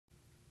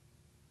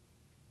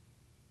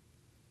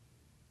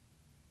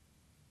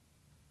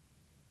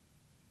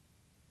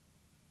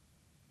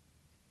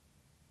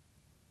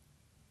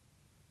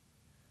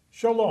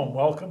Shalom,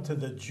 welcome to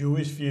the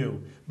Jewish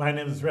View. My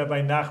name is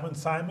Rabbi Nachman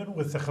Simon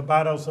with the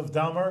Chabad House of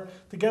Delmar,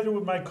 together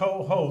with my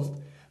co-host,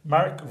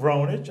 Mark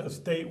Gronich of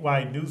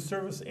Statewide News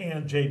Service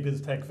and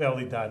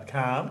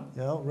jbiztechvalley.com.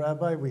 Yeah,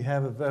 Rabbi, we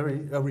have a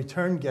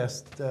return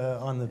guest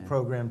on the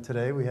program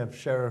today. We have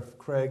Sheriff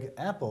Craig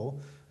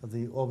Apple of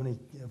the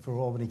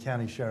Albany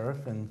County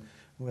Sheriff, and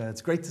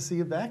it's great to see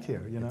you back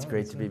here. It's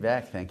great to be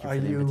back. Thank you for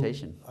the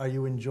invitation. Are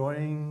you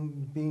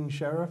enjoying being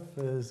sheriff?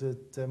 Is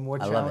it more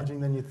challenging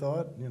than you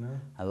thought?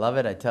 I love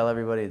it. I tell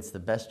everybody it's the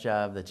best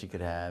job that you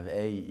could have.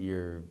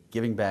 You're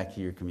giving back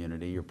to your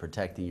community. You're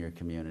protecting your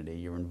community.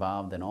 You're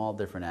involved in all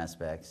different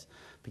aspects,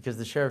 because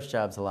the sheriff's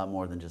job's a lot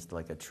more than just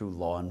like a true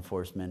law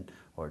enforcement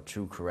or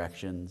true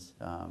corrections.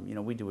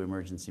 We do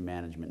emergency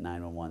management,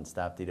 911,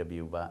 stop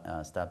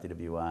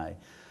DWI.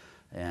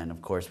 And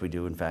of course, we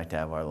do in fact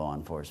have our law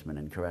enforcement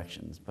and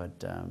corrections.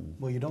 But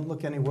well, you don't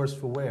look any worse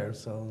for wear,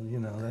 so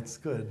that's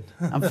good.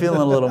 I'm feeling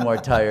a little more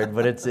tired,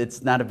 but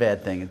it's not a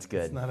bad thing. It's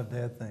good. It's not a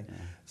bad thing. Yeah.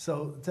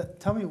 So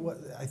tell me what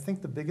I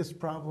think the biggest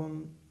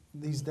problem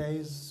these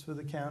days for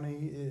the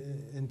county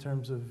in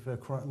terms of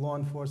law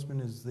enforcement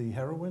is the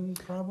heroin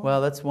problem?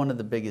 Well, that's one of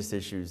the biggest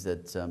issues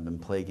that's been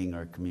plaguing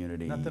our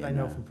community. Not that I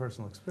know from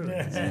personal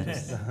experience.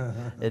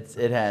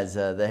 It has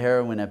the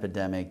heroin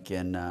epidemic,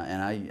 and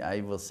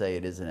I will say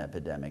it is an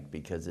epidemic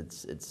because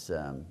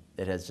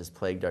it has just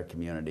plagued our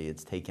community.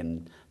 It's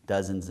taken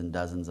dozens and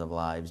dozens of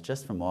lives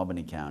just from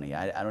Albany County.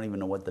 I don't even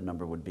know what the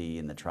number would be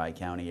in the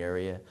Tri-County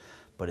area,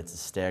 but it's a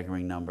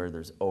staggering number.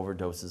 There's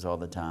overdoses all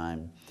the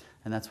time.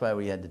 And that's why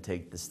we had to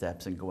take the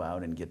steps and go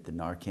out and get the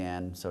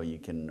Narcan. So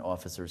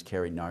officers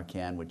carry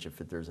Narcan, which if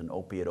there's an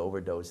opiate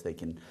overdose, they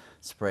can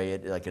spray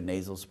it like a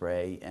nasal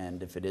spray.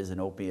 And if it is an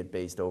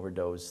opiate-based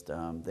overdose,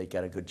 they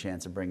got a good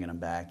chance of bringing them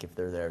back if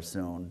they're there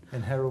soon.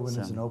 And heroin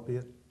is an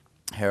opiate?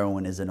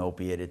 Heroin is an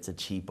opiate. It's a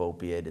cheap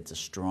opiate. It's a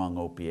strong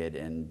opiate.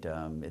 And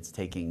it's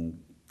taking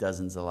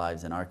dozens of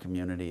lives in our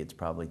community. It's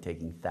probably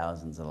taking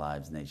thousands of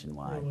lives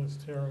nationwide. Well, it's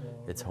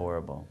terrible. It's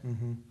horrible.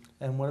 Mm-hmm.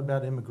 And what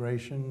about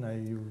immigration?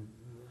 You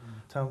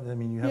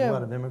have a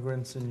lot of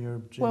immigrants in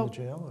the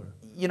jail?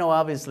 Or?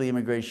 Obviously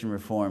immigration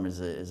reform is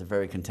a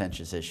very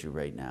contentious issue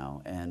right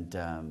now. And,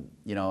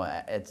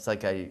 it's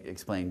like I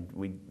explained,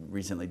 we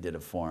recently did a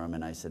forum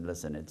and I said,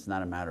 listen, it's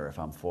not a matter if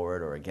I'm for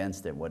it or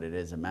against it. What it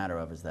is a matter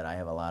of is that I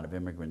have a lot of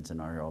immigrants in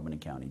our Albany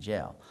County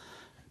jail.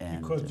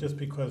 And,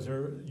 because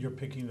you're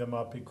picking them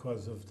up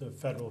because of the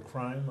federal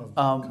crime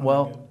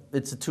of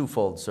it's a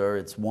twofold, sir.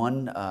 It's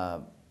one,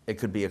 it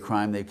could be a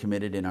crime they've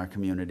committed in our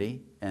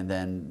community, and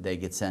then they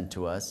get sent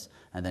to us,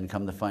 and then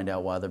come to find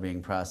out while they're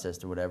being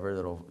processed or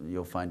whatever,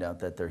 you'll find out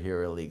that they're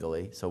here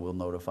illegally. So we'll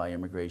notify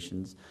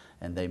immigrations,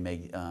 and they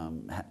may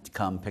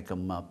come pick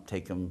them up,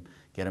 take them,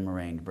 get them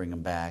arraigned, bring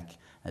them back,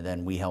 and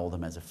then we hold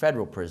them as a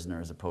federal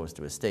prisoner as opposed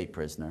to a state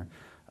prisoner.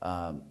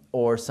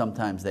 Or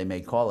sometimes they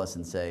may call us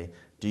and say,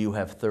 do you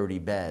have 30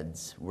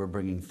 beds? We're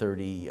bringing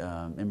 30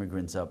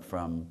 immigrants up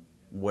from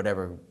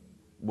whatever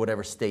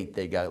state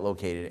they got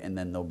located, and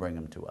then they'll bring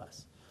them to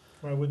us.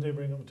 Why would they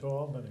bring them to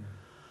Albany?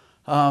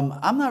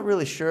 I'm not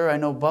really sure. I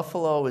know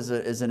Buffalo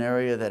is an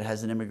area that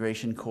has an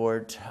immigration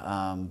court,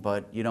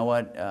 but you know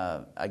what?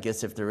 I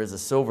guess if there is a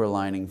silver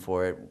lining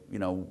for it,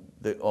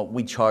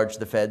 we charge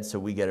the feds, so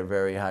we get a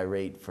very high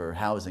rate for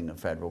housing a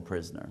federal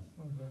prisoner.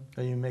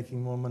 Okay. Are you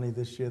making more money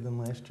this year than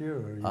last year,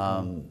 or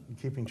are you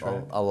keeping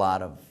track? A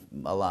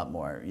lot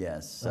more,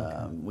 yes.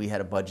 Okay. We had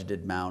a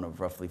budgeted amount of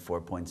roughly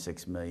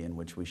 $4.6 million,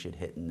 which we should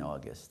hit in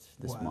August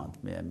this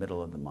month,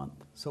 middle of the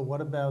month. So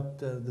what about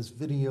this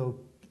video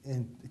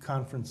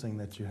conferencing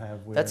that you have?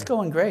 That's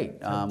going great.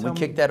 We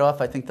kicked that off,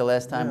 I think, the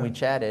last time we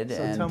chatted. So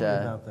tell me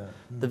about that.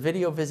 The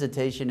video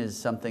visitation is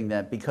something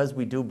that, because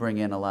we do bring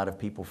in a lot of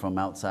people from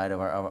outside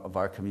of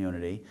our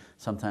community,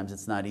 sometimes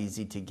it's not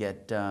easy to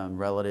get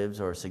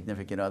relatives or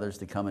significant others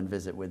to come and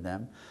visit with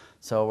them.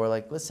 So we're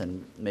like,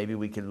 listen, maybe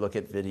we could look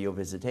at video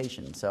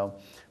visitation. So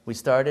we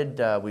started,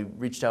 we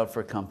reached out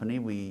for a company.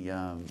 We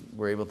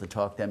were able to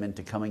talk them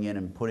into coming in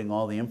and putting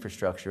all the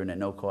infrastructure in at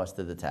no cost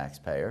to the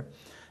taxpayer.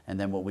 And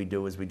then what we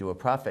do is we do a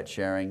profit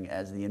sharing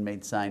as the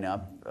inmates sign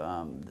up.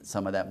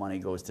 Some of that money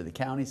goes to the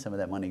county, some of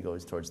that money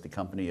goes towards the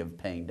company of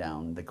paying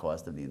down the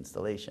cost of the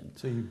installation.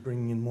 So you're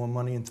bringing in more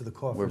money into the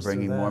coffers? We're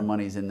bringing more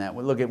monies in that.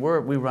 Look,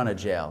 we run a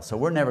jail, so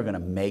we're never going to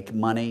make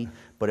money,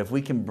 but if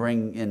we can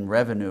bring in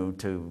revenue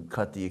to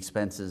cut the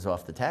expenses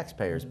off the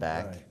taxpayers'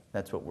 back,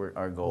 that's what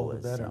our goal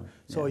is.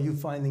 So are you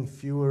finding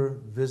fewer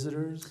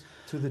visitors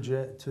to the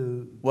jail?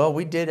 Well,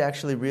 we did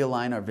actually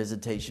realign our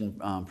visitation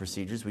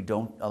procedures. We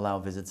don't allow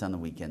visits on the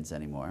weekends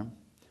anymore,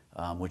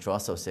 which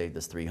also saved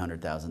us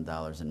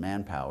 $300,000 in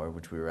manpower,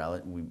 which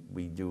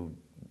we do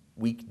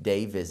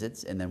weekday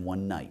visits and then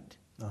one night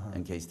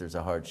in case there's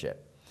a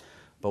hardship.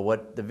 But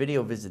what the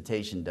video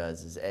visitation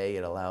does is, A,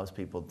 it allows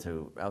people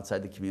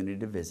outside the community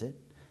to visit.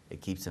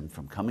 It keeps them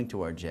from coming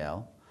to our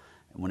jail.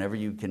 And whenever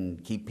you can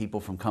keep people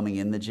from coming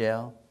in the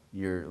jail,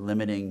 you're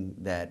limiting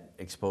that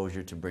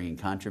exposure to bringing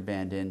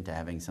contraband in, to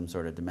having some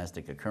sort of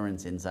domestic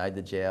occurrence inside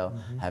the jail,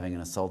 having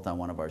an assault on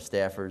one of our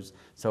staffers.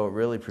 So it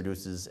really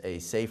produces a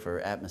safer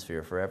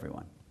atmosphere for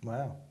everyone.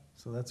 Wow.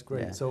 So that's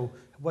great. Yeah. So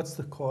what's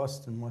the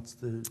cost and what's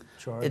the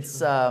charge?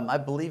 It's, I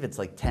believe it's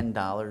like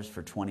 $10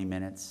 for 20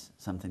 minutes,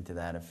 something to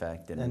that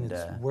effect. And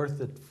it's worth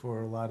it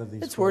for a lot of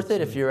these It's folks worth it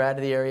who- if you're out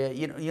of the area.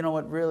 You know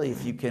what, really,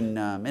 if you can,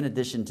 in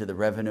addition to the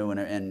revenue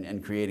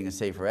and creating a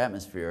safer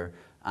atmosphere,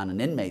 on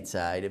an inmate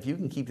side, if you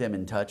can keep them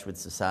in touch with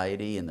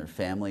society and their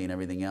family and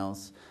everything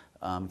else,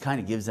 kind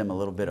of gives them a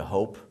little bit of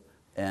hope.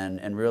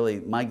 And really,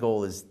 my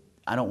goal is,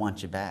 I don't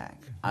want you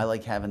back. I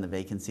like having the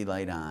vacancy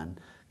light on.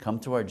 Come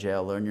to our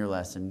jail, learn your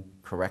lesson,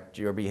 correct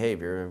your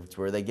behavior. If it's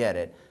where they get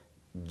it.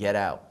 Get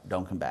out.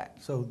 Don't come back.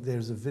 So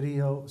there's a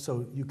video,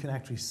 so you can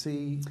actually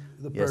see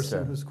the Yes, person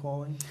sir. who's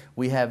calling?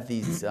 We have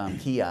these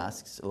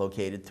kiosks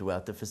located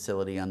throughout the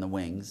facility on the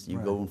wings. You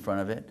go Right. in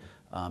front of it.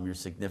 Your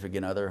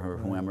significant other or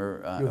Right.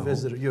 whomever, Your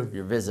visitor- your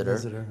your visitor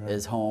visitor, right.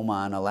 is home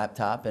on a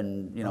laptop,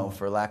 and you know, Oh.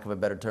 for lack of a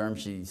better term,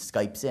 she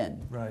Skypes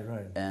in, Right,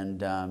 right.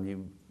 and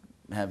you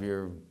have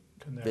your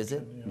Connection,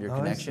 visit, yeah. your Oh, I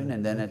connection, see.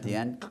 and then at the Okay.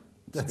 end,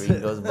 That's screen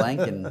it. goes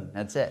blank, and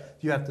that's it.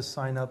 You have to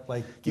sign up,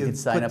 like You can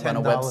sign put up on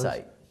a $10,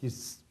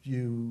 website.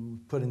 You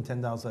put in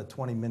 $10 at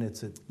 20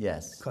 minutes, it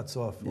Yes. cuts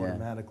off Yeah.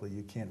 automatically.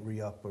 You can't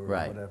re-up or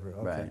Right. whatever.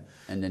 Okay. Right.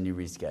 And then you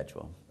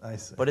reschedule. I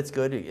see. But it's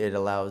good. It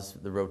allows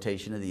the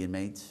rotation of the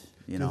inmates.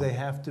 You Do know. they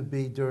have to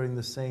be during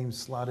the same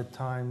slotted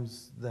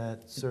times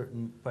that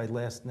certain, by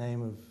last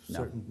name of No.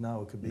 certain?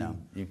 No, it could be. No,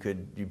 you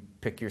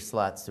pick your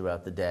slots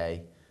throughout the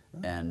day,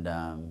 and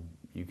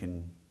you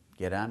can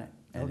get on it.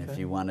 And if Okay.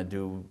 you want to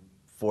do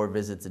 4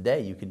 visits a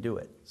day, you can do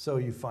it. So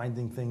you're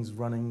finding things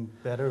running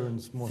better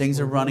and more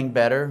Things are smoothly? running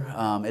better.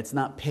 It's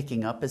not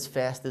picking up as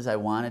fast as I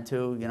wanted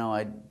to. You know,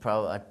 I'd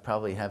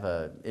probably have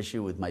a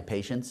issue with my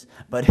patience,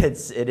 but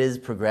it is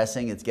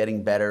progressing. It's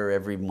getting better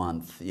every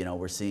month. You know,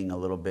 we're seeing a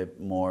little bit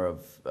more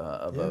of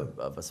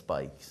a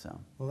spike. So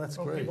Well, that's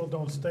Well, great. people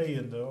don't stay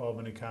in the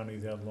Albany County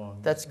that long.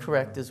 that's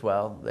correct as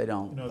well. They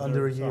don't. You know,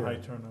 Under a there's year. high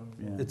turnover.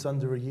 Yeah. It's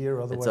under a year,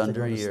 otherwise It's they're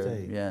under a going to year,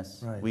 stay.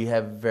 yes. Right. We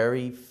have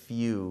very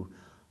few,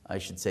 I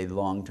should say,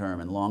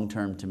 long-term, and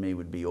long-term to me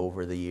would be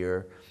over the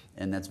year,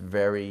 and that's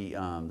very,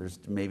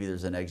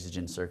 there's an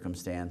exigent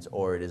circumstance,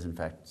 or it is in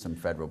fact some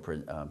federal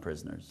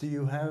prisoners. Do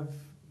you have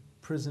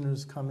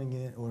prisoners coming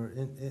in, or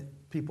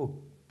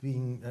people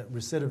being at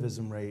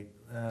recidivism rate,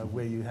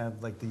 where you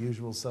have like the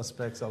usual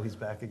suspects, oh, he's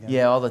back again?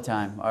 Yeah, all the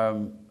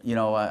time. You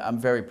know, I'm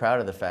very proud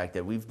of the fact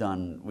that we've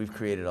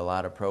created a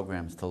lot of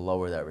programs to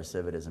lower that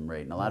recidivism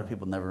rate, and a lot of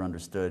people never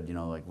understood, you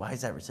know, like, why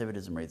is that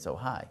recidivism rate so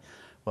high?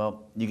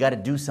 Well, you got to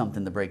do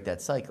something to break that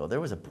cycle.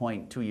 There was a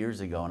point 2 years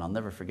ago, and I'll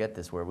never forget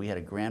this, where we had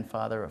a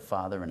grandfather, a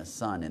father, and a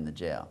son in the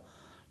jail.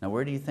 Now,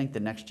 where do you think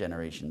the next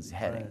generation's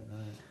heading?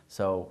 Right.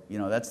 So, you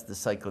know, that's the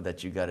cycle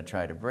that you got to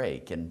try to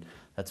break, and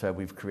that's why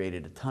we've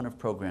created a ton of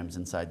programs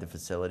inside the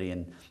facility,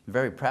 and I'm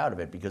very proud of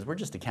it because we're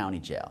just a county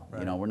jail. Right.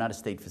 You know, we're not a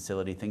state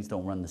facility. Things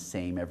don't run the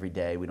same every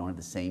day. We don't have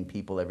the same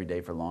people every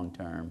day for long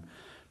term.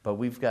 But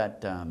we've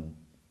got,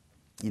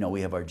 you know,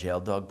 we have our jail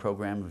dog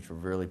program, which we're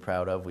really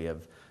proud of. We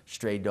have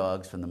stray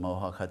dogs from the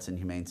Mohawk Hudson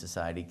Humane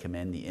Society come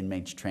in. The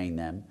inmates train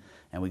them,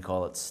 and we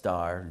call it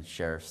STAR,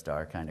 Sheriff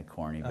STAR, kind of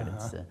corny, but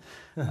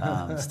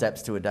it's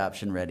Steps to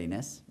Adoption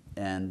Readiness.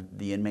 And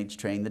the inmates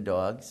train the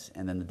dogs,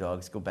 and then the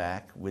dogs go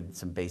back with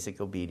some basic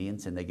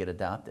obedience, and they get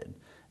adopted.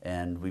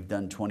 And we've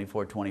done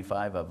 24,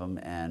 25 of them,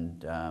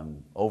 and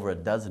over a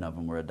dozen of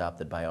them were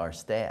adopted by our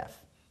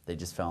staff. They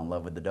just fell in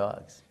love with the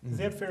dogs. Is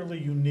that fairly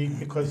unique?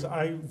 Because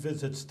I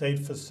visit state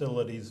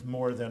facilities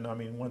more than, I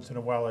mean, once in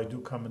a while I do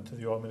come into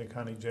the Albany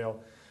County Jail.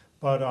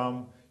 But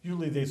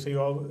usually they say,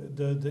 oh,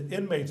 the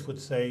inmates would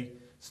say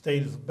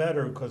state is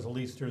better because at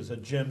least there's a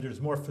gym,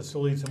 there's more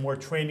facilities and more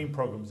training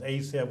programs,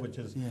 ASAB, which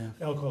is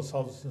alcohol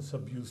substance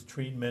abuse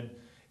treatment.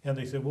 And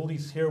they say, well, at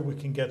least here we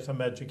can get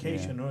some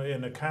education.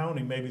 In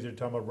accounting, maybe they're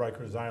talking about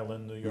Rikers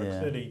Island, New York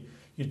City.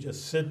 You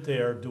just sit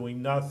there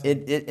doing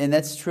nothing. And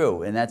that's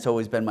true, and that's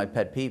always been my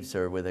pet peeve,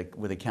 sir, with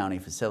a county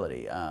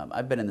facility.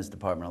 I've been in this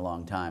department a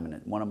long time,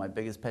 and one of my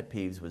biggest pet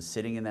peeves was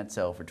sitting in that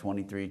cell for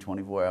 23,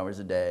 24 hours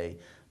a day,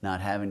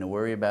 not having to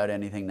worry about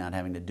anything, not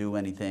having to do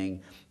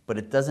anything. But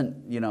it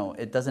doesn't, you know,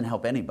 it doesn't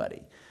help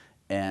anybody.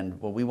 And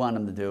what we want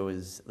them to do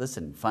is,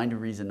 listen, find a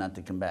reason not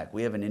to come back.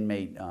 We have an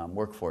inmate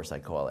workforce, I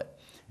call it.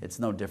 It's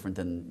no different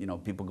than, you know,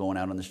 people going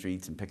out on the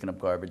streets and picking up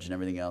garbage and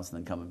everything else and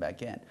then coming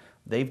back in.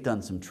 They've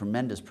done some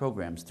tremendous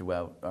programs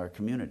throughout our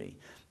community.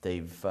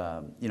 They've,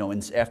 you know,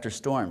 after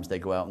storms, they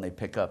go out and they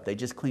pick up. They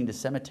just cleaned a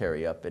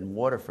cemetery up in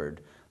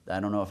Waterford. I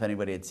don't know if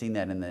anybody had seen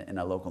that in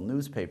a local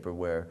newspaper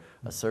where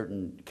a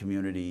certain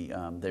community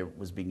there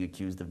was being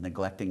accused of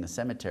neglecting the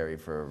cemetery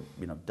for,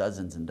 you know,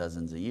 dozens and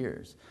dozens of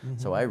years.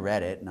 So I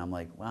read it and I'm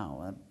like,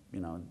 wow, that, you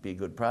know, it'd be a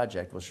good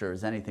project. Well, sure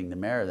as anything, the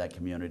mayor of that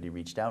community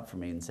reached out for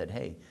me and said,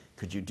 hey,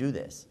 could you do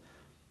this?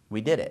 We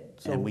did it,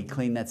 and we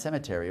cleaned that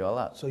cemetery all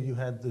up. So you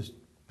had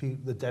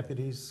the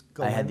deputies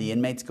go I had the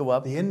inmates go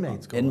up. The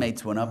inmates go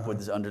Inmates up. went up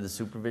under the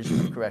supervision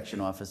of correction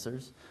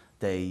officers.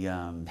 They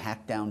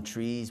hacked down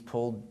trees,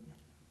 pulled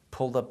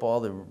up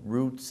all the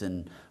roots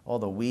and all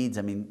the weeds.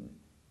 I mean,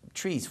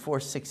 trees 4 or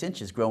 6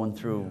 inches growing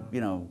through, you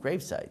know,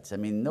 grave sites. I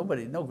mean, no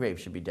grave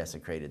should be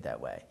desecrated that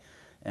way.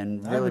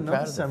 and I have really proud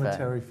another of the fact.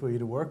 cemetery for you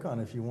to work on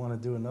if you want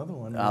to do another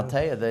one. I'll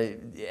tell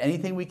you,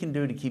 anything we can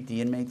do to keep the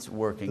inmates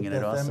working, The and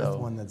it Beth Emmett also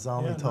one that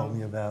Zolny told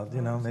me about.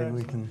 You know, maybe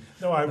we can.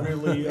 No, I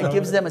really. it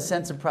gives them a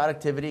sense of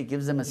productivity. It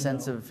gives them a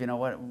sense of, you know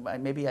what,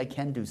 maybe I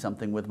can do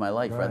something with my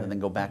life rather than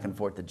go back and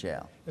forth to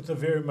jail. It's a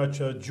very much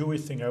a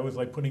Jewish thing. I always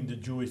like putting the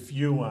Jewish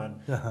view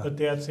on, but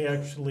that's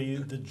actually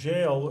the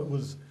jail. It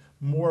was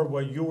more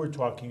what you were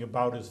talking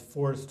about is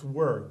forced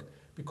work,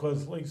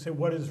 because, like you say,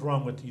 what is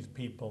wrong with these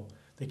people?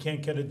 They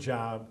can't get a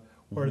job,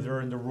 or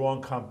they're in the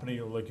wrong company,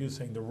 or like you're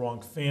saying, the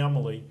wrong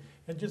family,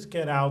 and just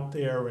get out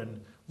there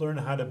and learn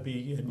how to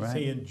be, and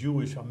say in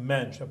Jewish, a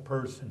mensch, a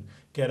person.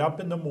 Get up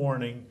in the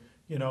morning,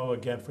 you know,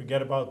 again,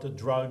 forget about the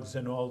drugs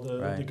and all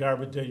the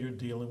garbage that you're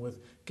dealing with.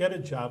 Get a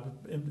job,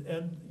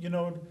 and you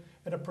know,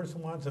 and a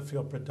person wants to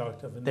feel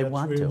productive, and They that's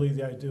want really to.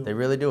 the idea. They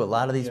really do. A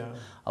lot of these,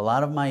 a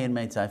lot of my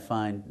inmates I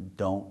find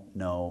don't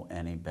know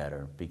any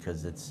better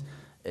because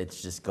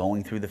it's just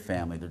going through the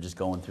family. They're just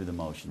going through the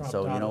motions. Dropped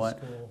So you out know of what?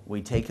 school.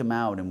 We take them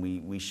out and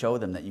we show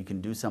them that you can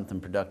do something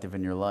productive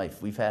in your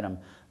life. We've had them,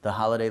 the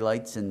holiday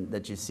lights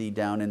that you see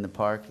down in the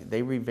park,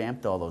 they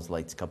revamped all those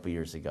lights a couple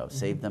years ago,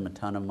 saved them a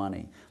ton of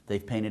money.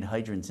 They've painted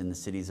hydrants in the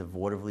cities of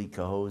Waterville,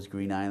 Cohoes,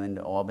 Green Island,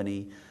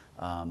 Albany.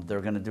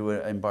 They're going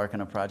to embark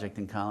on a project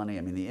in Colony.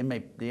 I mean,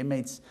 the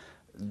inmates.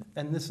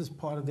 And this is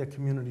part of their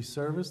community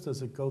service?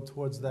 Does it go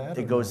towards that?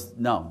 It goes,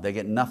 no, they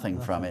get nothing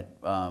from it.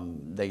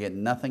 They get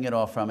nothing at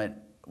all from it,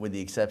 with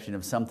the exception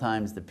of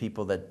sometimes the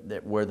people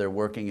that where they're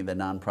working in the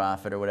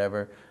nonprofit or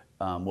whatever,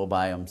 we'll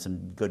buy them some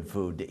good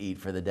food to eat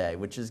for the day,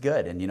 which is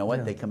good. And you know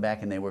what? They come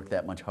back and they work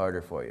that much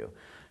harder for you.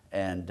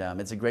 And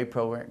it's a great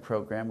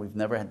program. We've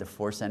never had to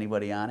force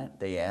anybody on it.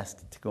 They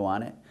asked to go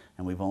on it,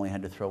 and we've only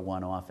had to throw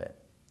one off it.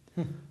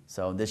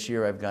 So this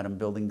year I've got them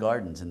building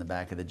gardens in the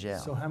back of the jail.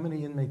 So how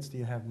many inmates do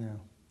you have now?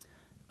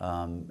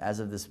 As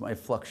of this, it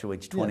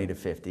fluctuates 20 to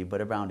 50,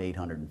 but around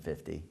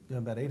 850. Yeah,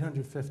 about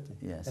 850?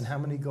 Yes. And how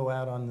many go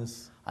out on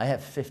this? I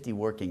have 50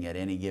 working at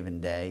any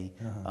given day.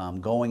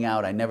 Going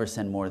out, I never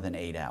send more than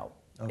 8 out,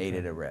 8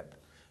 at a rip.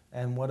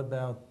 And what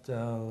about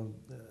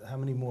how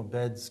many more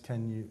beds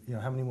can you know,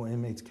 how many more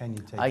inmates can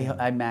you take in?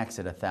 I max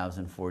at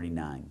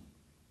 1,049.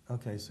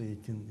 Okay, so you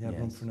have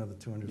room for another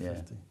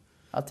 250.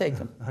 I'll take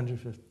them.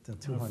 150 to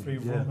 200. Free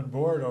room and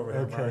board over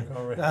here, Okay. Mark.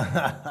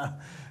 Already.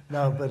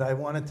 No, but I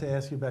wanted to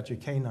ask you about your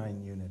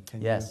K-9 unit. Can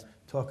you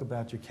talk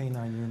about your K-9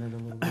 unit a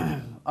little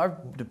bit? Our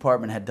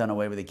department had done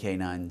away with the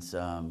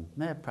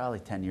K-9s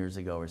probably 10 years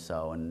ago or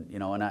so, and you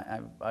know, and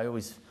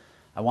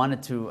I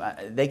wanted to.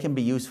 They can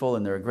be useful,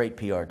 and they're a great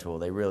PR tool.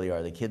 They really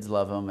are. The kids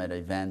love them at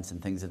events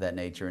and things of that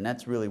nature, and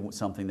that's really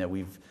something that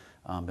we've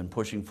been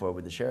pushing for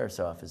with the sheriff's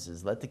office,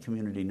 is let the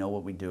community know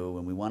what we do,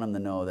 and we want them to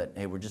know that,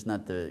 hey, we're just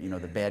not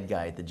the bad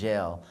guy at the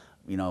jail.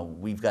 You know,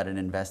 we've got an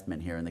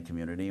investment here in the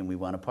community, and we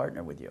want to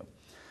partner with you.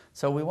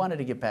 So we wanted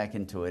to get back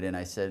into it, and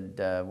I said,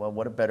 well,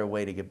 what a better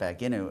way to get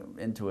back into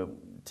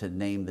it to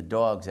name the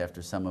dogs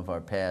after some of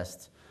our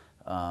past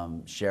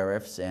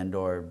sheriffs and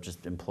or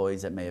just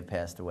employees that may have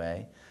passed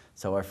away.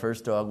 So our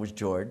first dog was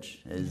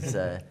George,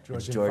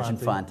 George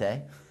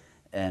Infante.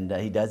 And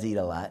he does eat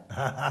a lot.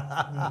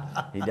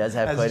 He does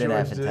have quite an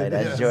appetite,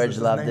 as George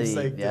loved to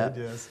eat.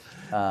 Yes.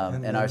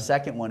 And our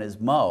second one is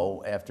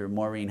Mo, after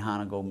Maureen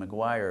Honigal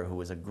McGuire, who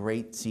was a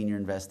great senior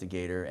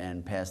investigator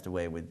and passed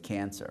away with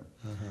cancer.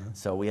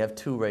 So we have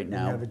 2 right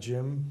now. You have a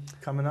Jim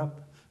coming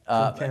up?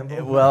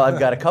 Well, I've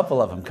got a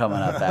couple of them coming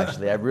up,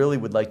 actually. I really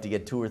would like to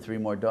get 2 or 3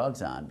 more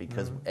dogs on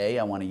because, A,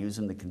 I want to use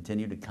them to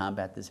continue to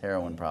combat this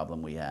heroin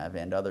problem we have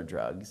and other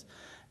drugs.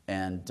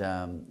 And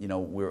you know,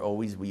 we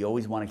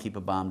always want to keep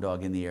a bomb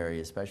dog in the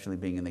area, especially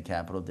being in the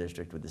Capital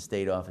District with the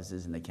state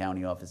offices and the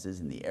county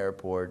offices and the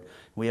airport.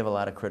 We have a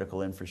lot of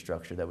critical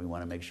infrastructure that we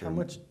want to make sure. How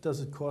much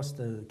does it cost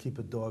to keep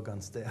a dog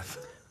on staff?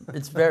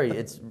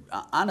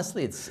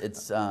 Honestly,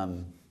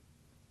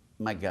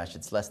 my gosh,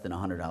 it's less than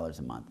 $100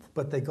 a month.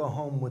 But they go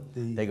home with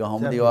the They go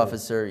home with the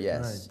officer,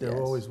 yes. Right. They're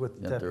always with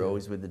the deputy. They're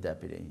always with the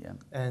deputy, yeah.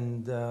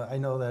 And I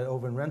know that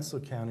over in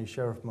Rensselaer County,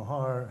 Sheriff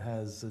Mahar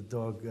has a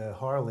dog,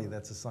 Harley,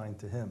 that's assigned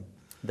to him.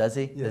 Does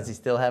he? Yeah. Does he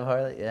still have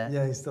Harley? Yeah.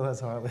 Yeah, he still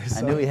has Harley.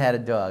 I knew he had a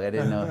dog. I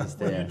didn't know if he's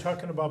still. When you're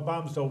talking about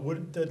bombs, though,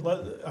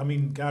 I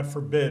mean, God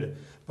forbid,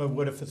 but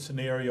what if a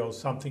scenario,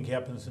 something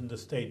happens in the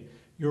state,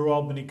 you're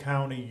Albany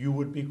County, you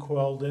would be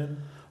called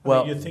in?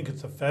 Well, you think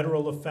it's a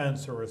federal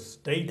offense or a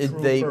state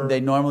trooper? They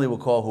normally will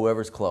call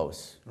whoever's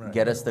close. Right.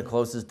 Get us the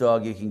closest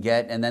dog you can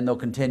get, and then they'll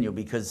continue,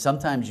 because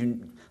sometimes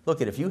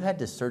look, if you had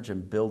to search a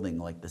building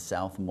like the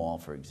South Mall,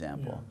 for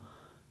example,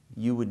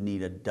 you would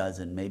need a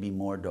dozen, maybe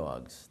more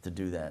dogs to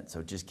do that.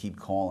 So just keep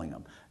calling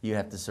them. You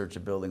have to search a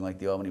building like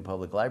the Albany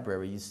Public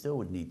Library, you still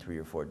would need 3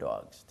 or 4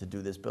 dogs to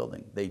do this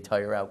building. They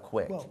tire out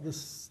quick. Well, the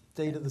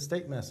state of the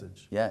state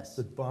message. Yes.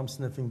 That bomb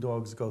sniffing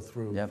dogs go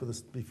through. Yep.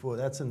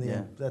 That's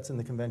in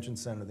the convention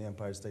center, the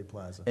Empire State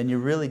Plaza. And you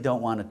really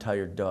don't want a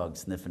tired dog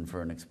sniffing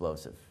for an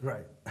explosive.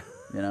 Right.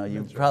 You know,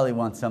 you probably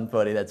want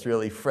somebody that's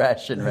really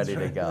fresh and ready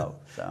to go.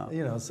 So.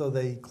 You know, so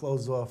they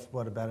close off,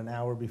 about an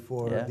hour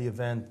before the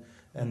event,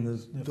 and the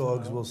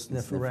dogs will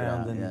sniff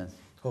around.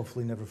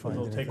 Hopefully never find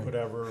They'll anything. take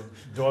whatever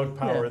dog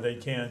power Yeah. they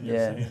can, you're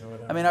Yeah. saying, or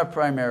whatever. I mean, our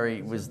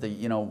primary was the,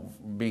 you know,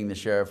 being the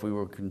sheriff, we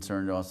were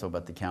concerned also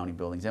about the county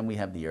buildings, and we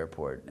have the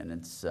airport, and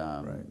it's,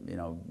 Right. you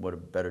know, what a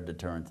better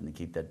deterrent than to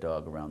keep that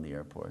dog around the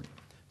airport.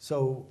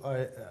 So,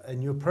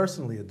 and you're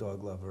personally a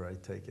dog lover, I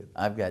take it.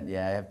 I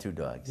have 2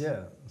 dogs.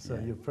 Yeah. So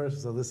Yeah.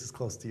 so this is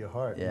close to your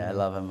heart. Yeah, you I know?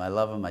 love them. I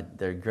love them.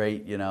 They're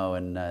great, you know,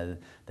 and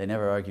they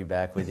never argue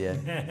back with you.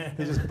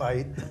 They just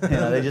bite. You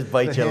know, they just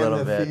bite you a The hand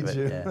little that bit. feeds But,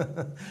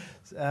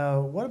 you. yeah.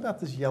 What about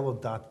this Yellow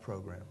Dot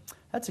program?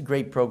 That's a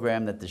great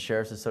program that the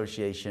Sheriff's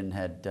Association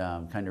had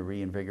kind of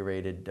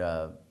reinvigorated.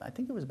 I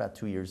think it was about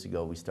 2 years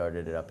ago we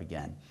started it up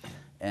again.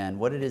 And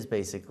what it is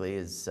basically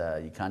is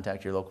you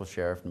contact your local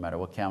sheriff, no matter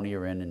what county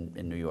you're in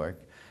New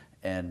York,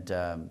 and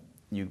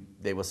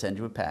they will send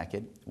you a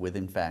packet with,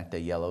 in fact, a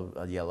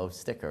yellow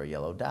sticker, a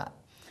yellow dot.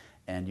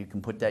 And you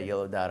can put that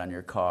yellow dot on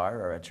your car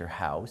or at your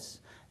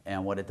house.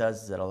 And what it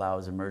does is it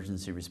allows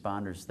emergency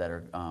responders that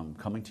are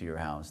coming to your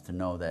house to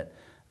know that,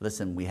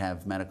 listen, we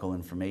have medical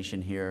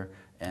information here,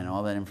 and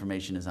all that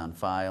information is on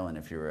file, and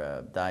if you're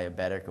a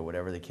diabetic or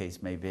whatever the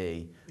case may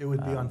be. It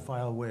would be on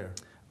file where?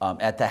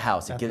 At the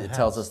house. At It the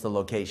tells house. us the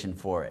location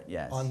for it,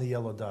 yes. On the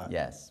Yellow Dot?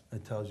 Yes.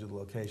 It tells you the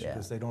location, Yeah.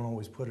 because they don't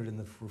always put it in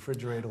the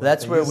refrigerator like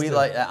That's they where used we to.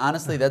 like,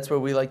 honestly, that's where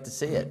we like to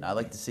see it. I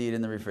like to see it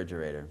in the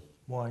refrigerator.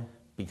 Why?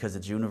 Because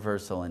it's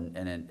universal and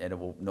it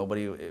will,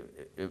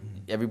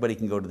 everybody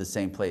can go to the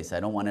same place.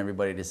 I don't want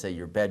everybody to say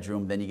your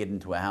bedroom, then you get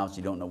into a house,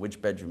 you don't know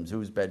which bedroom's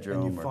whose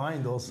bedroom. And you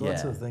find all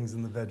sorts Yeah. of things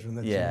in the bedroom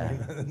that Yeah. you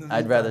may in the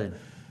I'd rather meantime.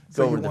 go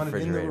So you with the want it in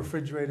the refrigerator.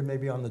 refrigerator,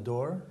 maybe on the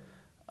door?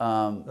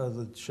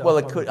 The shelf Well,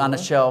 it on could, the on a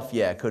door? shelf,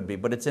 yeah, it could be,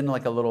 but it's in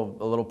like a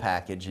little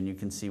package and you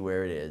can see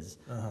where it is.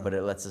 Uh-huh. But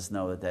it lets us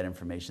know that that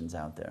information's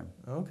out there.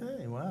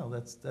 Okay, wow,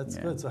 that's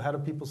Yeah. good. So how do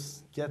people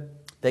get?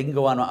 They can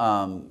go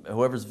on,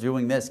 whoever's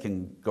viewing this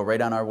can go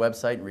right on our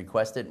website and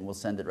request it and we'll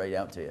send it right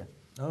out to you.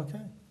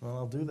 Okay, well,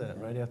 I'll do that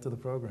right after the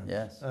program.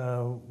 Yes.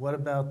 What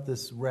about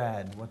this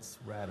RAD? What's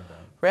RAD about?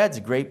 RAD's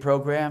a great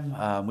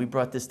program. We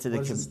brought this to the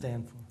What does it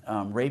stand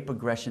for? Rape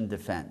Aggression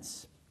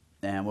Defense.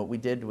 And what we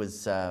did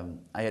was, I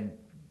had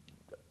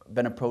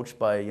been approached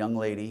by a young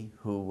lady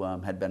who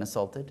had been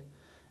assaulted.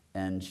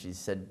 And she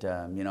said,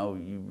 you know,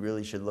 you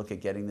really should look at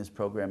getting this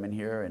program in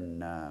here.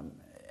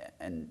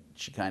 And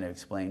she kind of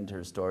explained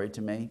her story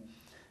to me.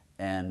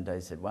 And I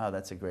said, wow,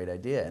 that's a great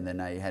idea. And then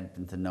I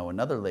happened to know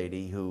another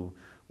lady who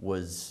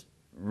was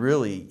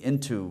really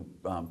into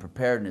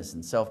preparedness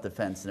and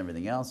self-defense and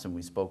everything else. And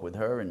we spoke with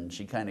her and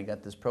she kind of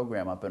got this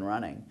program up and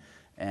running.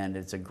 And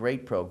it's a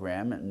great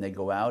program, and they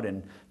go out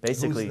and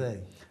basically Who's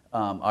they?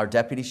 Our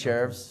deputy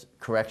sheriffs,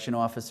 correction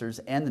officers,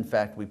 and in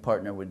fact we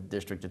partner with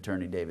District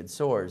Attorney David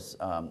Soares.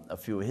 A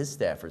few of his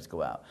staffers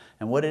go out.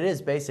 And what it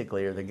is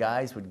basically are the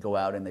guys would go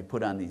out and they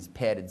put on these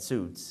padded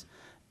suits,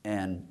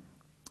 and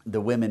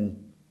the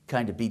women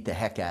kind of beat the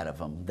heck out of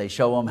them. They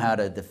show them how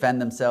to defend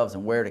themselves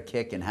and where to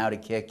kick and how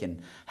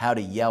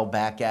to yell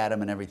back at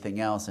them and everything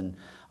else. And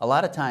a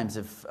lot of times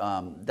if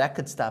that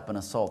could stop an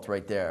assault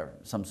right there,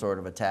 some sort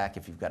of attack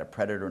if you've got a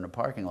predator in a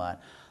parking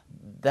lot.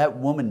 That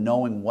woman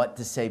knowing what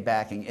to say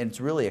back, and it's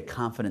really a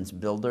confidence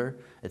builder.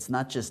 It's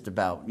not just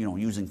about, you know,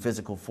 using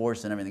physical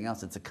force and everything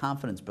else. It's a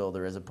confidence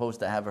builder as opposed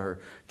to have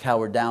her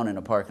cower down in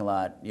a parking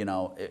lot, you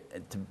know,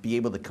 to be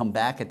able to come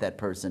back at that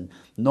person.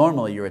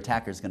 Normally your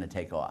attacker's going to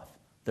take off.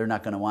 They're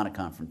not going to want a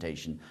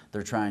confrontation.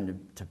 They're trying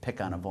to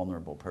pick on a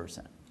vulnerable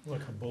person.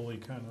 Like a bully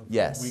kind of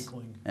Yes.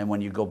 weakling. And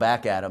when you go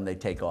back at them, they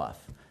take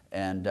off.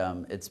 And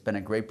it's been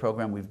a great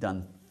program. We've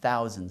done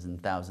thousands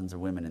and thousands of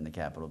women in the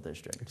Capital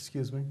District.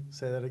 Excuse me,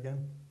 say that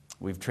again?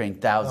 We've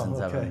trained thousands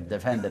Oh, of okay. them,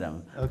 defended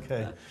them.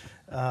 Okay.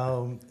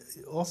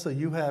 Also,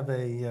 you have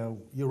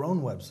your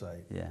own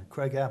website, Yeah.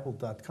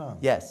 craigapple.com.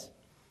 Yes.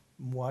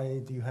 Why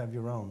do you have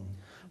your own?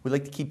 We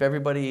like to keep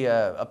everybody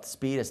up to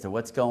speed as to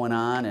what's going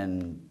on,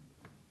 and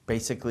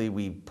basically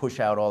we push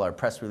out all our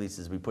press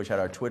releases, we push out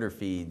our Twitter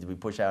feeds, we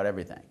push out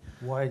everything.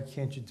 Why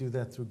can't you do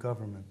that through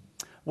government?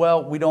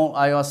 Well, we don't.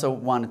 I also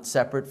want it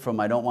separate from.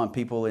 I don't want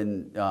people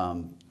in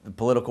the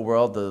political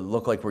world to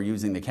look like we're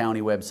using the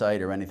county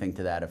website or anything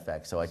to that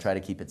effect. So I try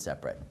to keep it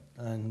separate.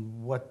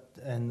 And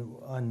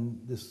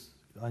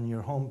on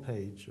your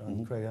homepage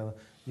on Craig Apple,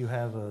 you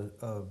have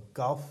a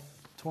golf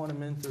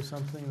tournament or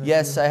something? that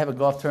Yes, you- I have a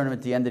golf tournament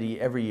at the end of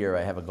every year.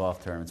 I have a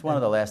golf tournament. It's one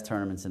of the last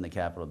tournaments in the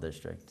Capital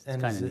District. It's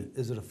And kinda neat.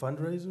 is it a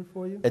fundraiser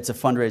for you? It's a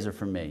fundraiser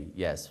for me.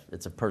 Yes,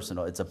 it's a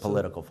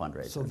political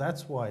fundraiser. So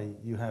that's why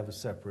you have a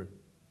separate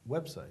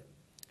website.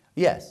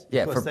 Yes,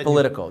 yeah, Because for then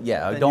political.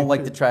 Yeah, I then don't you like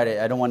to could- try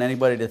to. I don't want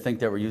anybody to think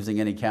that we're using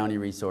any county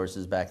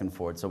resources back and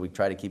forth. So we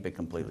try to keep it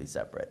completely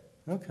separate.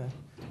 Okay.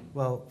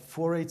 Well,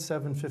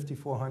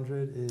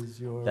 487-5400 is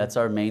your... That's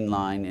our main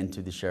line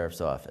into the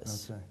sheriff's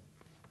office. Okay.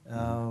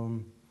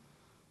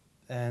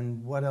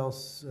 And what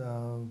else?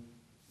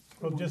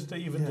 Well, just to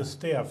even Yeah. the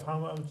staff, how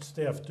much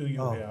staff do you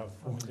Oh. have?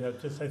 I mean,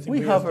 that just, I think We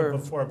we asked it hover-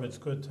 before, but it's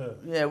good to,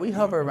 Yeah, we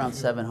hover around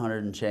Review.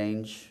 700 and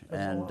change,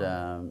 That's a and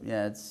lot.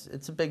 yeah,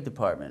 it's a big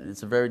department.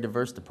 It's a very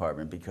diverse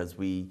department because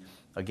we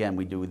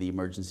do the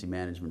emergency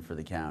management for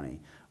the county.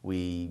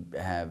 We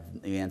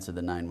answer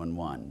the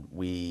 911.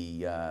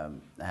 We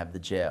have the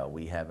jail.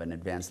 We have an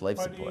advanced life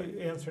why support. do you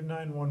answer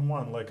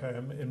 911 like I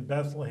am in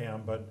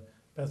Bethlehem, but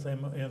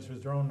Bethlehem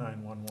answers their own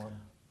 911?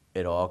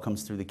 It all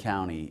comes through the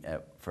county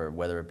for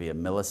whether it be a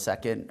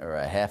millisecond or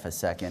a half a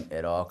second.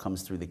 It all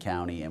comes through the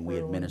county, and we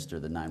Really? administer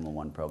the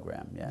 911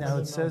 program. Yes. Now, didn't it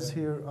know says that.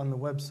 here on the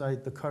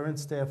website, the current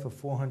staff of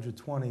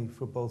 420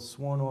 for both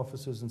sworn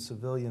officers and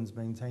civilians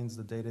maintains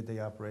the day-to-day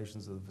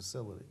operations of the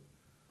facility.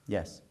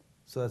 Yes.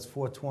 So that's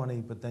 420,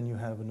 but then you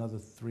have another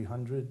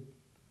 300?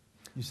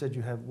 You said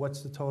you have,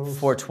 what's the total?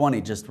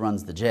 420 just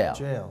runs the jail.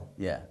 Jail.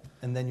 Yeah.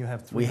 And then you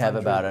have 300? We have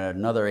about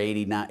another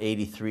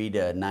 83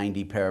 to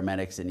 90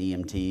 paramedics and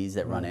EMTs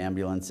that run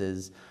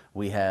ambulances.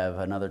 We have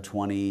another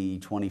 20,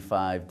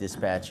 25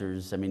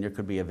 dispatchers. I mean, there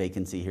could be a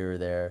vacancy here or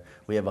there.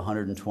 We have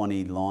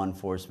 120 law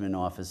enforcement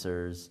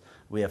officers.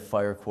 We have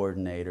fire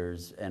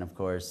coordinators. And of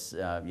course,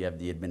 you have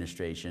the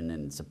administration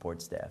and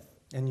support staff.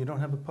 And you don't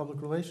have a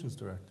public relations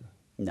director?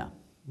 No.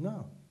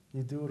 No,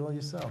 you do it all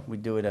yourself. We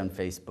do it on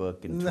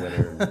Facebook and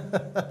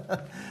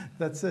Twitter.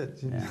 That's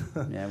it.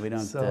 Yeah, we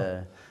don't.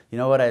 So- You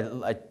know what?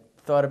 I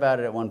thought about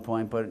it at one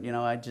point, but you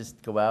know, I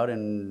just go out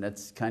and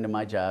that's kind of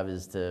my job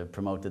is to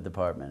promote the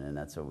department, and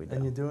that's what we do.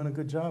 And you're doing a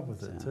good job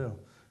with it, So-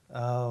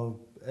 too.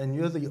 And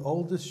you're the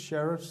oldest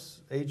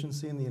sheriff's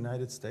agency in the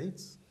United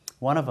States?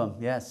 One of them,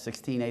 yes,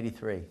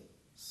 1683.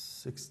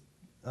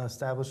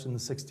 Established in the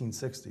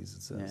 1660s,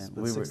 it says. Yeah,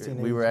 but we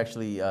 1680 were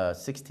actually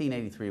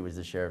 1683 was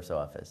the sheriff's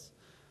office.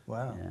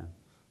 Wow. Yeah.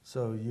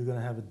 So you're going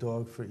to have a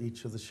dog for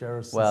each of the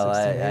sheriffs Well,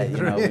 in you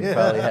know, 1683? we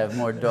probably have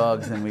more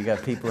dogs than we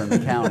got people in the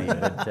county,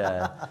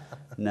 but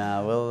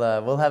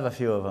no, we'll have a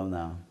few of them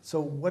though. So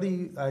what do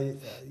you,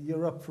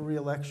 you're up for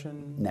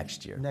re-election?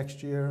 Next year.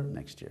 Next year?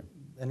 Next year.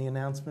 Any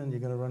announcement? You're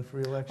going to run for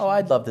re-election? Oh,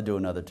 I'd love to do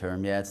another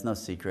term. Yeah, it's no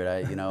secret.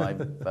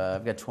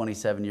 I've got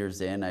 27 years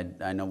in.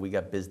 I know we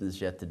got business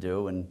yet to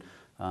do, and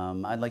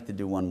I'd like to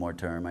do one more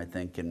term, I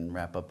think, and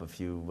wrap up a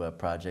few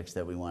projects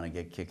that we want to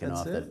get kicking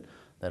That's off. it?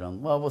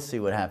 Well, we'll see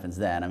what happens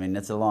then. I mean,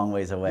 it's a long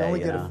ways away. You only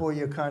get know? a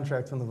 4-year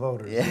contract from the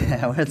voters.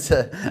 Yeah,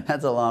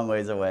 that's a long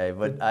ways away.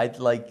 But I'd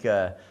like,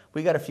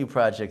 we got a few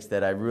projects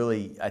that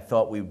I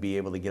thought we'd be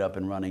able to get up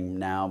and running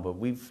now, but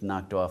we've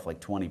knocked off like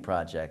 20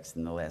 projects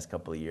in the last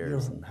couple of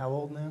years. You're how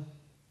old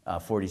now?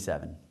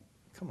 47.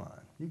 Come on.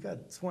 You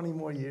got 20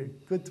 more years,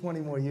 good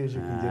 20 more years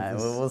you can give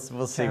this.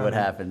 We'll see what county.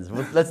 happens.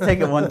 Let's take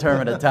it one term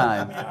at a I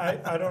time. mean,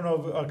 I don't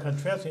know,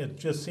 contrasting, it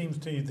just seems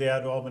to me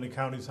that Albany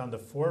County's on the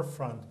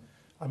forefront.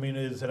 I mean,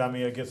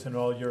 I guess in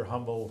all your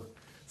humble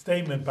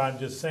statement, but I'm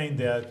just saying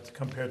that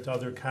compared to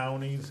other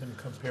counties and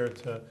compared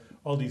to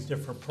all these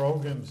different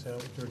programs that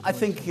they're doing. I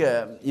think,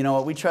 you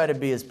know, we try to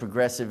be as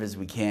progressive as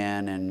we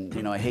can, and,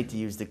 you know, I hate to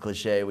use the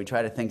cliche, we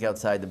try to think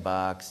outside the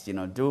box, you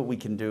know, do what we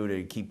can do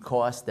to keep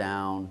costs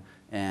down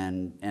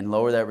and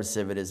lower that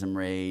recidivism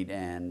rate.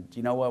 And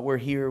you know what, we're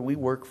here, we're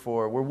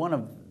one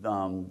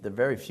of the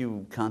very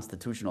few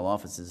constitutional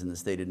offices in the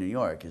state of New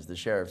York is the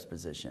sheriff's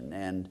position.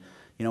 And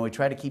you know, we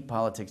try to keep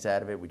politics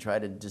out of it. We try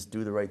to just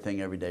do the right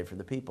thing every day for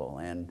the people.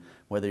 And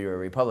whether you're a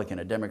Republican,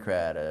 a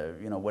Democrat,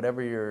 you know,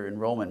 whatever your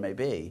enrollment may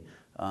be,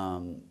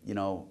 you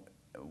know,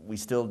 we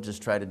still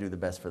just try to do the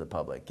best for the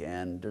public.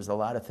 And there's a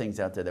lot of things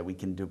out there that we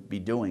can be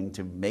doing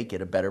to make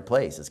it a better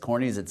place. As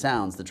corny as it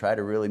sounds, to try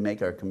to really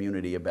make our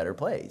community a better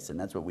place. And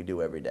that's what we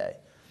do every day.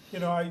 You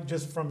know, I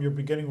just from your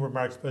beginning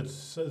remarks, but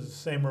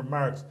same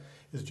remarks,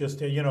 is just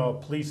that, you know, a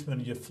policeman,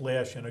 you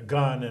flash and a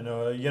gun and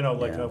a, you know,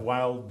 like Yeah. a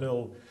Wild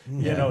Bill,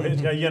 you know,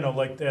 you know,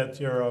 like that,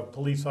 you're a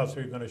police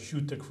officer, you're going to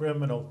shoot the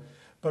criminal.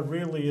 But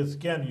really, it's,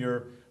 again,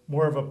 you're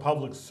more of a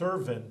public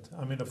servant.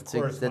 I mean, of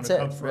course, when it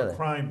comes for a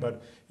crime,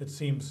 but it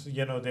seems,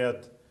 you know,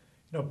 that,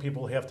 you know,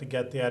 people have to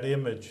get that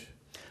image.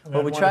 I mean,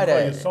 Well, I we don't try wanna call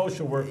to you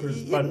social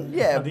workers, but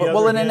yeah, on the but well,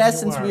 other in hand,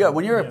 essence, you we are.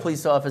 When you're a yeah.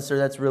 police officer,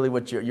 that's really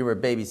what you're a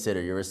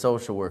babysitter. You're a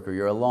social worker.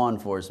 You're a law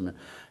enforcement.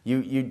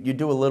 You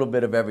do a little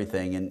bit of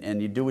everything,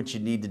 and you do what you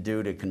need to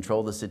do to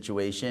control the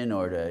situation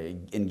or to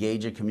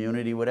engage a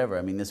community, whatever.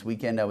 I mean, this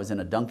weekend I was in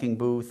a dunking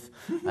booth.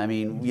 I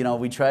mean, you know,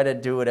 we try to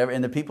do whatever,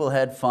 and the people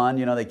had fun.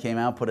 You know, they came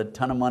out, put a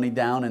ton of money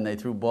down, and they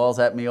threw balls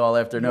at me all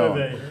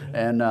afternoon,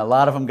 and a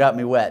lot of them got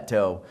me wet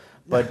too.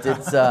 But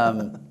it's.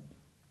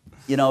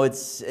 You know,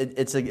 it's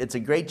a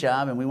great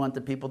job, and we want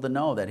the people to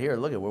know that here,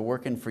 look, we're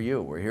working for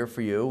you. We're here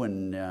for you,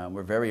 and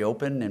we're very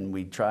open, and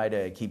we try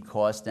to keep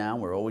costs down.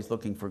 We're always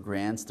looking for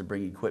grants to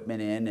bring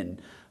equipment in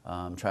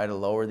and try to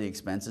lower the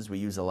expenses. We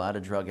use a lot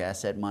of drug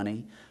asset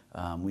money.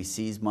 We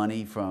seize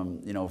money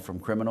from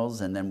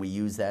criminals, and then we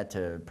use that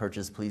to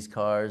purchase police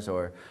cars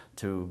or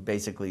to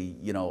basically,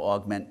 you know,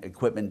 augment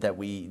equipment that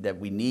we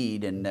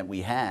need and that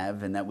we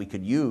have and that we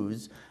could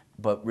use,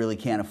 but really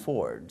can't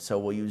afford. So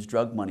we'll use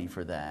drug money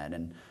for that.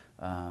 And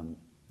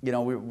you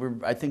know,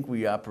 I think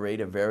we operate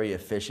a very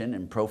efficient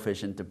and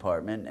proficient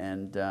department,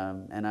 and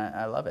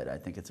I love it. I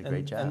think it's a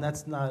great job. And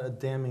that's not a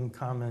damning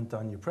comment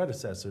on your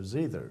predecessors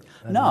either.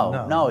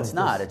 No, it's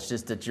not. It's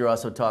just that you're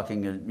also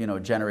talking, you know,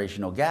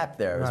 generational gap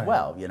there as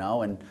well, you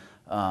know,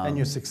 and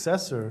your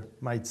successor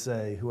might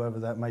say, whoever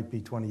that might be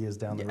 20 years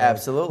down the road,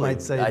 absolutely,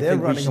 might say I they're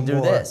think we running should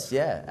do this.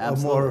 Yeah, a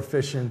absolutely. more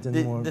efficient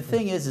and more. The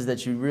thing is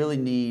that you really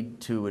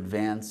need to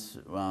advance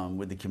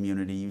with the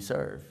community you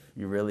serve.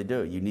 You really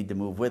do. You need to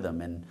move with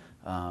them,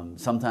 and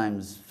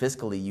sometimes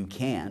fiscally you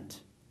can't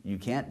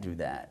do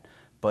that.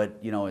 But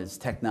you know, as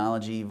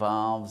technology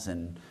evolves,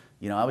 and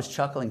you know, I was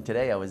chuckling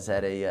today. I was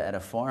at a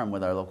forum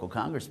with our local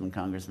Congressman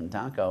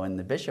Tonko, and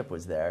the bishop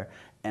was there,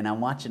 and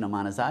I'm watching him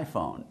on his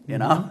iPhone, you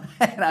know,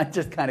 and I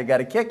just kind of got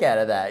a kick out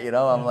of that, you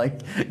know. I'm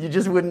like, you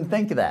just wouldn't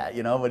think of that,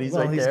 you know, but he's right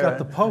there. Well, he's got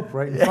the Pope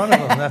right in front of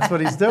him. That's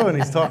what he's doing.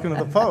 He's talking to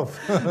the Pope.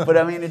 But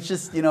I mean, it's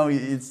just, you know,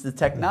 it's the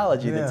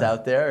technology that's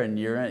out there, and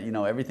you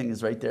know, everything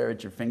is right there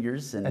at your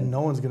fingers. And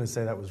no one's going to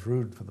say that was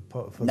rude for the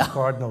Pope, for the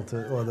cardinal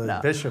or the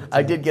bishop.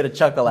 I did get a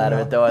chuckle out of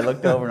it, though. I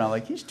looked over and I'm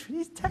like, he's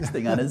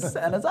texting on his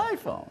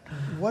iPhone.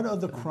 What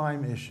other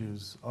crime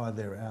issues are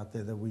there out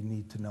there that we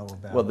need to know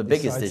about? Well, the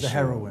biggest issue. The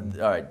heroin.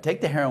 All right, take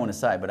the heroin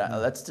aside, but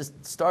let's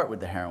just start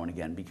with the heroin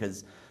again,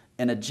 because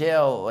in a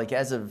jail, like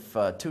as of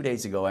 2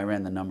 days ago, I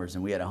ran the numbers,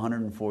 and we had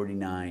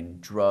 149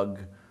 drug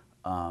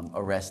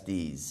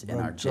arrestees in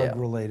our jail.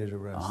 Drug-related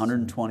arrests.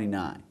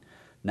 129.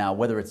 Now,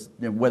 whether it's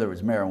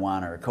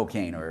marijuana or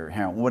cocaine or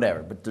heroin,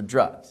 whatever, but the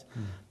drugs.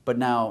 But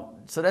now,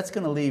 so that's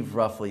going to leave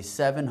roughly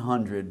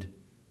 700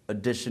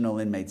 additional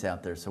inmates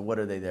out there. So what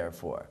are they there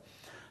for?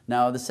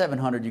 Now, the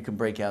 700, you can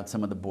break out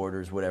some of the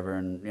borders, whatever,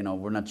 and you know,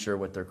 we're not sure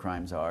what their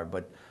crimes are,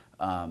 but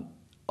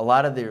a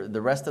lot of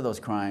the rest of those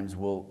crimes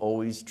will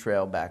always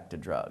trail back to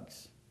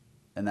drugs.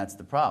 And that's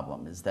the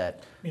problem, is that...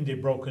 I mean, they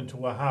broke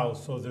into a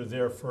house, so they're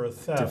there for a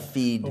theft. To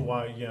feed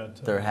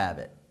their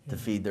habit, Yeah. to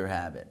feed their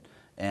habit.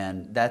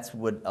 And that's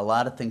what, a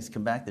lot of things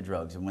come back to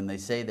drugs. And when they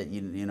say that,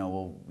 you know,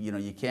 well, you know,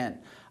 you can't...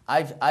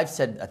 I've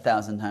said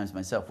 1,000 times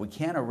myself, we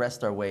can't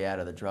arrest our way out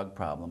of the drug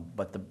problem,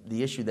 but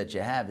the issue that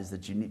you have is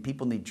that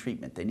people need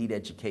treatment, they need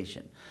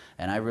education.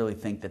 And I really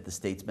think that the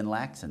state's been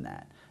lax in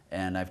that.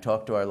 And I've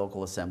talked to our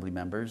local assembly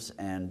members,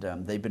 and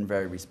they've been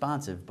very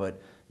responsive, but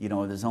you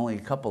know, there's only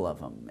a couple of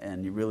them,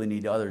 and you really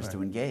need others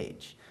to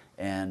engage.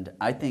 And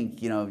I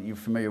think, you know, you're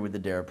familiar with the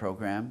DARE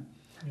program.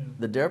 Yeah.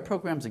 The DARE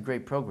program's a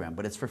great program,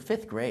 but it's for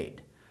 5th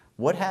grade.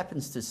 What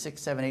happens to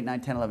 6, 7, 8,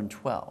 9, 10, 11,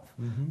 12?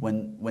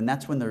 When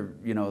that's when they're,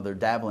 you know, they're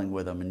dabbling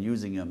with them and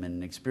using them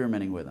and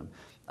experimenting with them.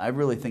 I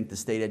really think the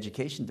state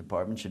education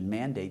department should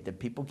mandate that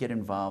people get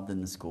involved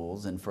in the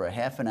schools, and for a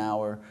half an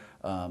hour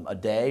a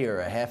day, or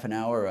a half an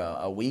hour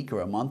a week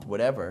or a month,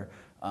 whatever,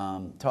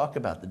 talk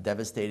about the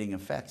devastating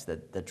effects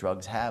that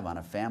drugs have on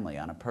a family,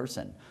 on a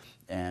person.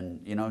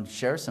 And you know,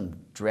 share some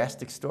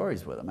drastic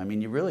stories with them. I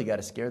mean, you really got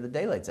to scare the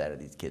daylights out of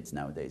these kids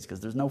nowadays,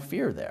 because there's no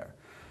fear there.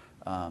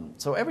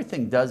 So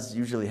everything does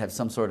usually have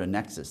some sort of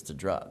nexus to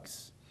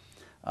drugs.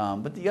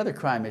 But the other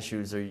crime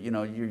issues are, you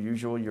know, your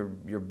usual,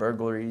 your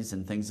burglaries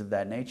and things of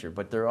that nature.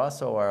 But there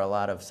also are a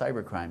lot of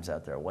cyber crimes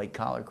out there, white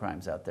collar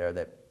crimes out there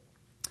that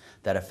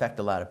affect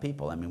a lot of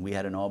people. I mean, we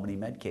had an Albany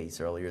Med case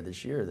earlier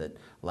this year that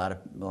a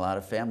lot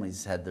of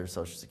families had their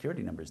Social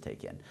Security numbers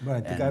taken.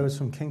 Right, the guy was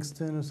from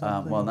Kingston or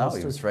something? Well, no,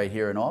 he was right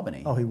here in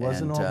Albany. Oh, he was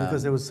in Albany?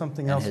 Because there was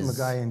something else from the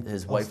guy in...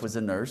 His wife was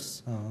a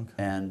nurse,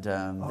 and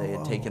they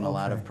had taken a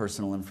lot of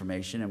personal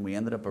information, and we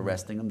ended up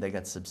arresting them. They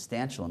got a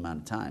substantial amount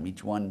of time.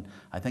 Each one,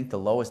 I think the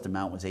lowest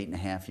amount was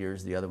 8.5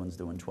 years. The other one's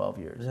doing 12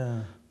 years.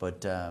 Yeah.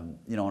 But,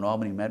 you know, and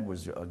Albany Med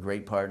was a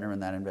great partner in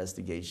that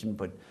investigation,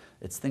 but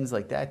it's things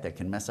like that that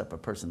can mess up a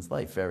person's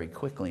life very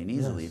quickly and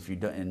easily. If you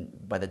don't,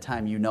 and by the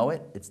time you know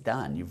it, it's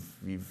done.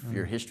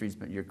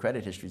 Your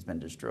credit history's been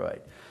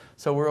destroyed.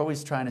 So we're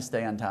always trying to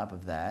stay on top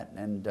of that.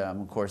 And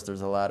of course,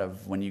 there's a lot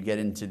of, when you get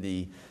into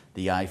the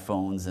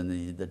iPhones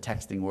and the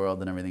texting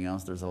world and everything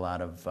else, there's a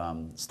lot of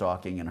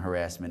stalking and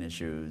harassment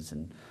issues.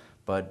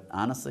 But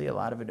honestly, a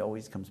lot of it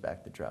always comes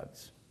back to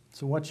drugs.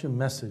 So what's your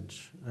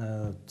message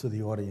to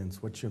the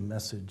audience? What's your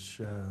message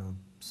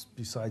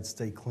besides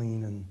stay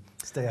clean and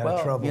stay out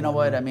of trouble? You know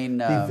what, I mean,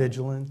 be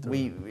vigilant?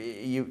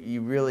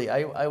 You really,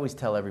 I always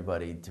tell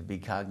everybody to be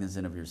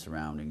cognizant of your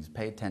surroundings,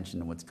 pay attention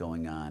to what's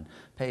going on,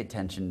 pay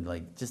attention,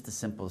 like just the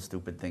simple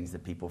stupid things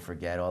that people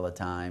forget all the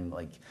time,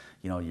 like,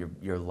 you know,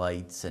 your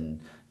lights,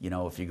 and, you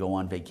know, if you go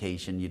on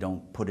vacation, you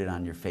don't put it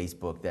on your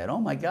Facebook that, oh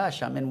my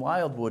gosh, I'm in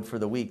Wildwood for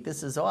the week,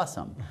 this is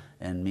awesome.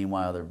 And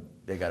meanwhile,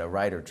 they got a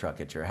Ryder truck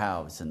at your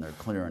house and they're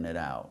clearing it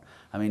out.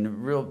 I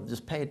mean,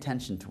 just pay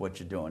attention to what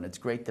you're doing. It's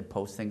great to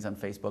post things on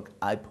Facebook.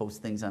 I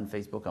post things on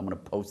Facebook. I'm going to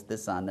post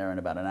this on there in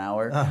about an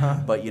hour.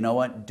 But you know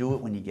what? Do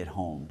it when you get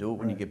home. Do it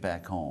when you get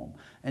back home.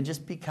 And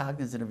just be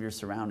cognizant of your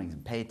surroundings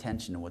and pay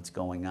attention to what's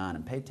going on,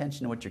 and pay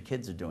attention to what your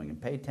kids are doing,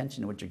 and pay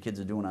attention to what your kids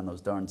are doing on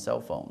those darn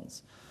cell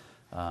phones.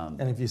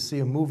 And if you see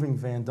a moving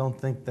van, don't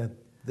think that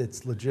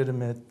it's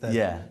legitimate, that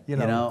Yeah,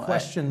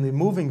 question the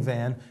moving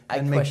van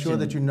and make sure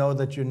that question- you know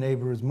that your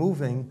neighbor is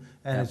moving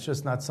and Yep. it's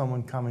just not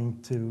someone coming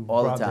to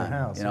all rob the their time.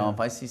 house. If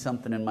I see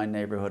something in my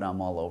neighborhood,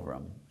 I'm all over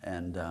them,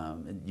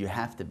 and you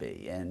have to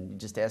be, and you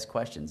just ask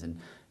questions. And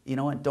you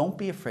know what? Don't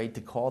be afraid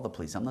to call the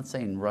police. I'm not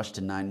saying rush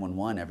to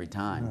 911 every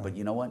time, but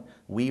you know what?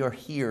 We are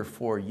here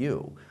for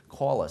you.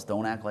 Call us.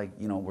 Don't act like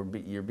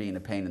you're being a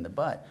pain in the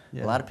butt.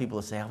 Yeah. A lot of people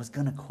will say, "I was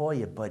going to call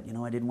you, but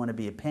I didn't want to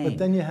be a pain." But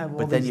then you have all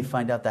But then these- you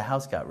find out the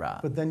house got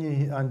robbed. But then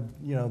you, on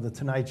the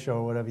Tonight Show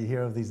or whatever, you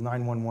hear of these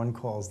 911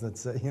 calls that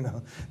say,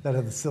 that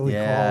are the silly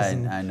Yeah, calls.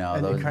 And, I know.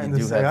 And Those- you kind you of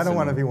do say, have I don't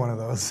want to some- be one of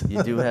those.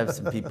 You do have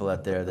some people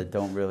out there that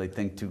don't really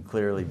think too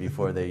clearly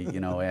before they,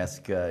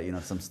 ask,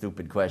 some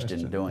stupid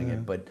question doing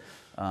it. But,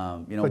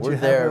 But we're you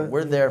there. have a-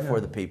 We're there yeah.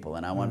 for the people,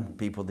 and I want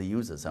people to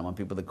use us. I want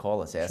people to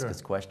call us, ask Sure.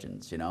 us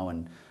questions,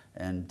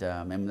 and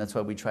that's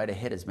why we try to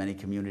hit as many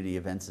community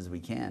events as we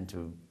can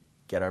to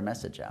get our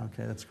message out.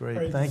 Okay, that's great.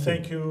 All right,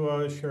 Thank you.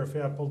 you, Sheriff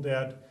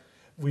Appledad.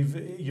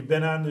 You've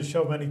been on the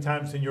show many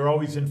times, and you're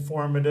always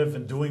informative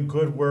and doing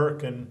good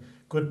work and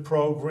good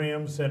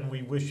programs. And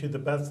we wish you the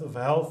best of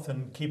health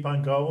and keep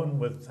on going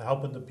with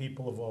helping the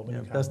people of Albany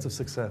Yeah, County. best of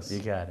success. You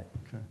got it.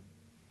 Okay.